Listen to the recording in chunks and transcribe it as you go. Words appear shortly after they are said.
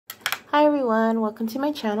Hi everyone, welcome to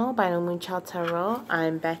my channel, albinomoonchildtarot.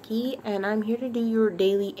 I'm Becky and I'm here to do your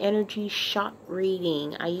daily energy shot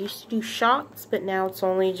reading. I used to do shots, but now it's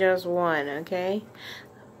only just one, okay?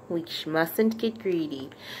 We mustn't get greedy.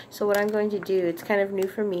 So what I'm going to do, it's kind of new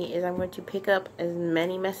for me, is I'm going to pick up as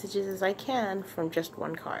many messages as I can from just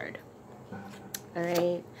one card.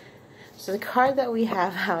 Alright, so the card that we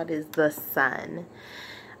have out is the Sun.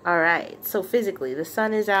 Alright, so physically, the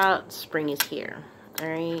sun is out, spring is here.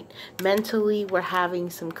 Alright, mentally we're having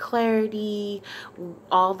some clarity,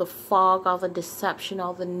 all the fog, all the deception,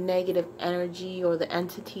 all the negative energy or the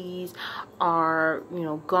entities are,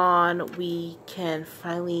 gone. We can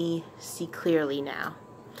finally see clearly now.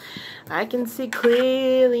 I can see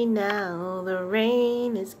clearly now, the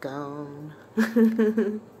rain is gone.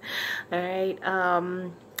 Alright,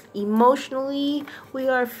 emotionally we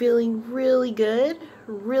are feeling really good,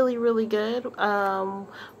 really good.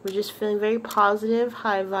 We're just feeling very positive,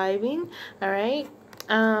 high vibing. All right,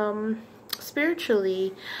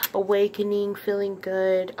 spiritually awakening, feeling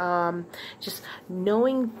good, just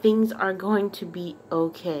knowing things are going to be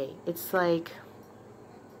okay. It's like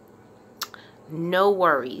no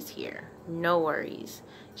worries here, no worries,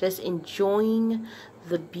 just enjoying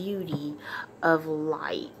the beauty of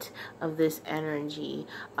light, of this energy.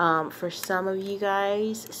 For some of you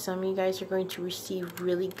guys are going to receive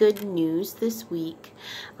really good news this week.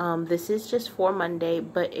 This is just for Monday,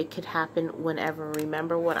 but it could happen whenever.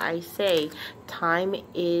 Remember what I say, time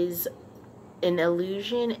is an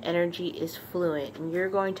illusion, energy is fluid, and you're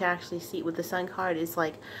going to actually see with the Sun card is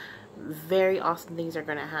like very awesome things are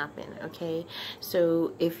going to happen. Okay,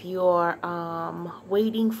 so if you're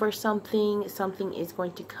waiting for something is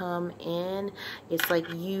going to come in. It's like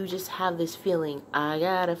you just have this feeling, I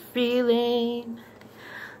got a feeling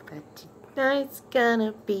that tonight's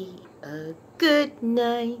gonna be a good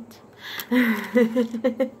night.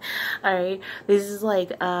 Alright, this is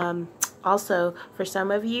like also for some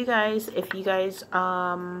of you guys, if you guys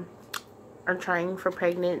are trying for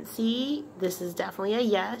pregnancy, this is definitely a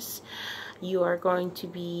yes. You are going to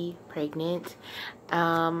be pregnant.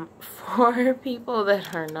 For people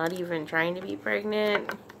that are not even trying to be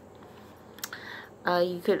pregnant,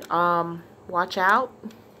 you could watch out.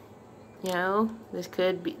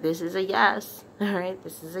 This is a yes. All right,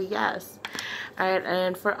 this is a yes. All right,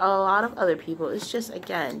 and for a lot of other people, it's just,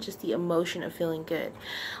 again, just the emotion of feeling good.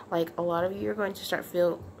 Like a lot of you are going to start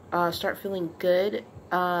feeling good,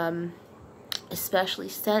 especially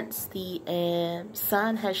since the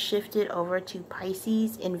sun has shifted over to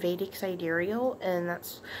Pisces in Vedic sidereal, and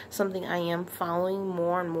that's something I am following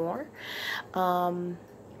more and more.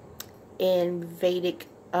 In Vedic,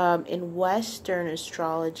 in Western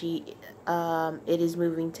astrology, it is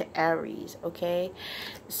moving to Aries. Okay,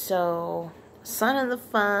 so fun in the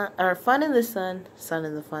sun, sun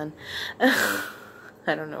in the fun.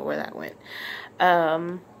 I don't know where that went.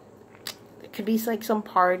 Could be like some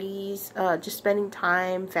parties, just spending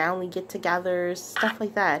time, family get-togethers, stuff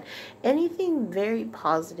like that. Anything very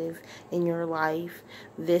positive in your life.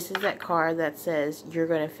 This is that card that says you're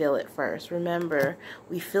going to feel it first. Remember,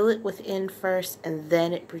 we feel it within first and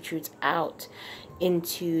then it protrudes out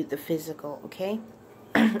into the physical, okay?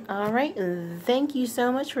 Alright, thank you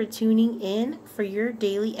so much for tuning in for your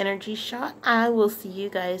daily energy shot. I will see you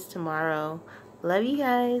guys tomorrow. Love you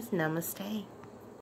guys. Namaste.